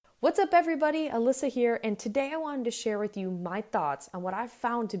What's up, everybody? Alyssa here, and today I wanted to share with you my thoughts on what I've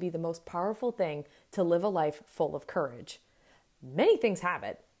found to be the most powerful thing to live a life full of courage. Many things have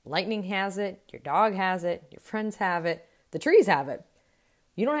it. Lightning has it, your dog has it, your friends have it, the trees have it.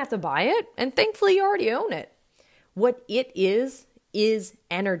 You don't have to buy it, and thankfully you already own it. What it is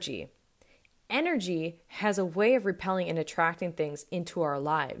energy. Energy has a way of repelling and attracting things into our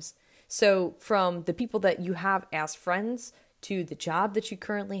lives. So from the people that you have as friends to the job that you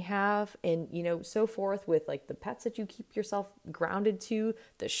currently have and, so forth, with like the pets that you keep yourself grounded to,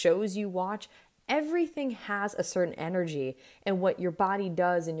 the shows you watch, everything has a certain energy. And what your body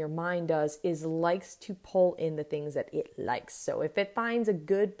does and your mind does is likes to pull in the things that it likes. So if it finds a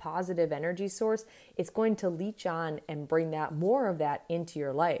good positive energy source, it's going to leech on and bring that more of that into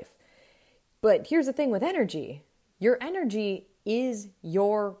your life. But here's the thing with energy. Your energy is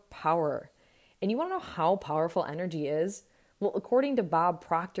your power. And you want to know how powerful energy is? Well, according to Bob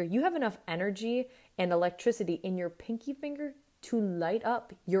Proctor, you have enough energy and electricity in your pinky finger to light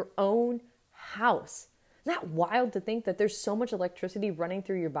up your own house. Isn't that wild to think that there's so much electricity running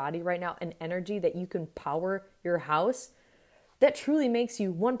through your body right now and energy that you can power your house? That truly makes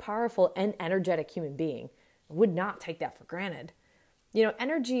you one powerful and energetic human being. I would not take that for granted.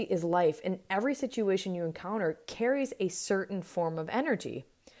 Energy is life, and every situation you encounter carries a certain form of energy.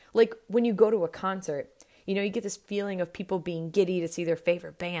 Like when you go to a concert, you get this feeling of people being giddy to see their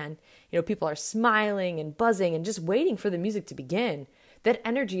favorite band. People are smiling and buzzing and just waiting for the music to begin. That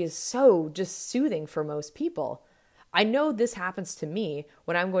energy is so just soothing for most people. I know this happens to me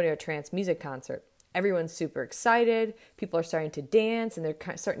when I'm going to a trance music concert. Everyone's super excited. People are starting to dance and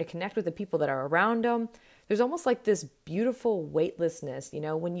they're starting to connect with the people that are around them. There's almost like this beautiful weightlessness,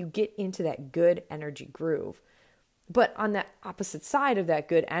 when you get into that good energy groove. But on the opposite side of that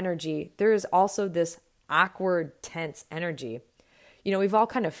good energy, there is also this awkward, tense energy. We've all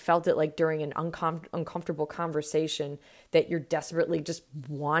kind of felt it like during an uncomfortable conversation that you're desperately just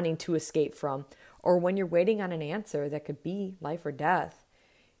wanting to escape from, or when you're waiting on an answer that could be life or death.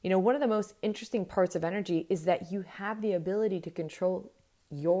 One of the most interesting parts of energy is that you have the ability to control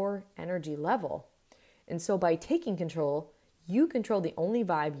your energy level. And so by taking control, you control the only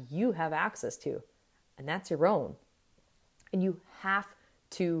vibe you have access to, and that's your own. And you have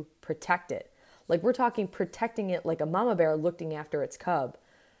to protect it. Like we're talking protecting it like a mama bear looking after its cub.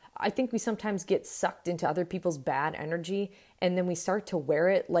 I think we sometimes get sucked into other people's bad energy and then we start to wear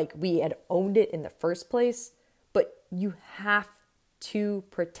it like we had owned it in the first place. But you have to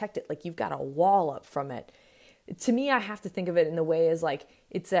protect it. Like you've got a wall up from it. To me, I have to think of it in the way as like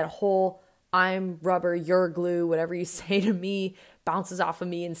it's that whole I'm rubber, you're glue, whatever you say to me bounces off of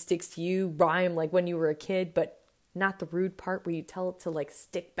me and sticks to you rhyme like when you were a kid, but not the rude part where you tell it to like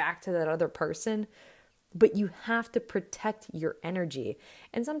stick back to that other person. But you have to protect your energy.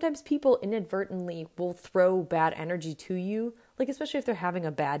 And sometimes people inadvertently will throw bad energy to you, like especially if they're having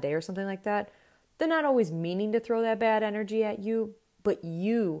a bad day or something like that. They're not always meaning to throw that bad energy at you, but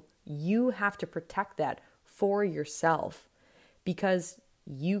you have to protect that for yourself because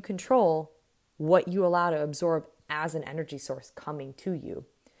you control what you allow to absorb as an energy source coming to you.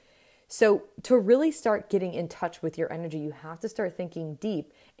 So to really start getting in touch with your energy, you have to start thinking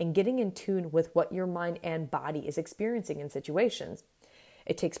deep and getting in tune with what your mind and body is experiencing in situations.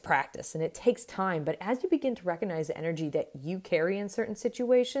 It takes practice and it takes time, but as you begin to recognize the energy that you carry in certain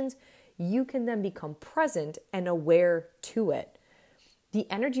situations, you can then become present and aware to it.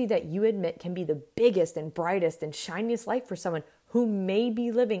 The energy that you emit can be the biggest and brightest and shiniest light for someone who may be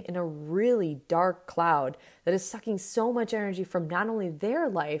living in a really dark cloud that is sucking so much energy from not only their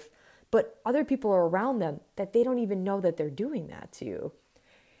life, but other people are around them that they don't even know that they're doing that to you.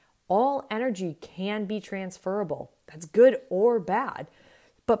 All energy can be transferable. That's good or bad.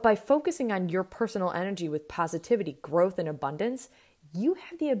 But by focusing on your personal energy with positivity, growth, and abundance, you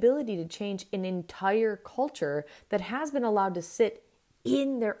have the ability to change an entire culture that has been allowed to sit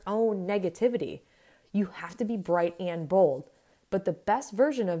in their own negativity. You have to be bright and bold. But the best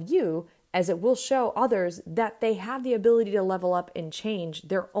version of you, as it will show others that they have the ability to level up and change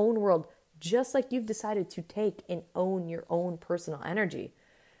their own world, just like you've decided to take and own your own personal energy.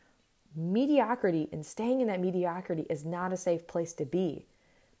 Mediocrity and staying in that mediocrity is not a safe place to be.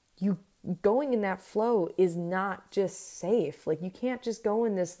 You going in that flow is not just safe. Like you can't just go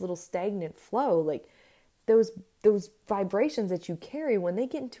in this little stagnant flow. Like those vibrations that you carry, when they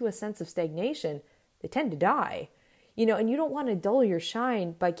get into a sense of stagnation, they tend to die. And you don't want to dull your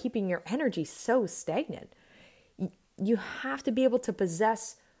shine by keeping your energy so stagnant. You have to be able to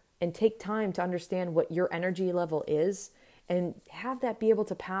possess and take time to understand what your energy level is and have that be able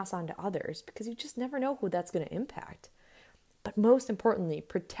to pass on to others because you just never know who that's going to impact. But most importantly,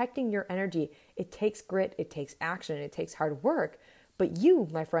 protecting your energy, it takes grit, it takes action, it takes hard work. But you,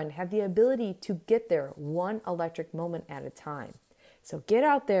 my friend, have the ability to get there one electric moment at a time. So get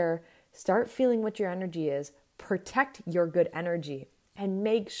out there, start feeling what your energy is, protect your good energy, and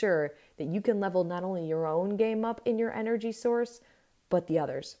make sure that you can level not only your own game up in your energy source, but the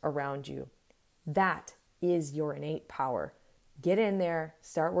others around you. That is your innate power. Get in there,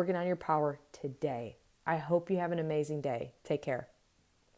 start working on your power today. I hope you have an amazing day. Take care.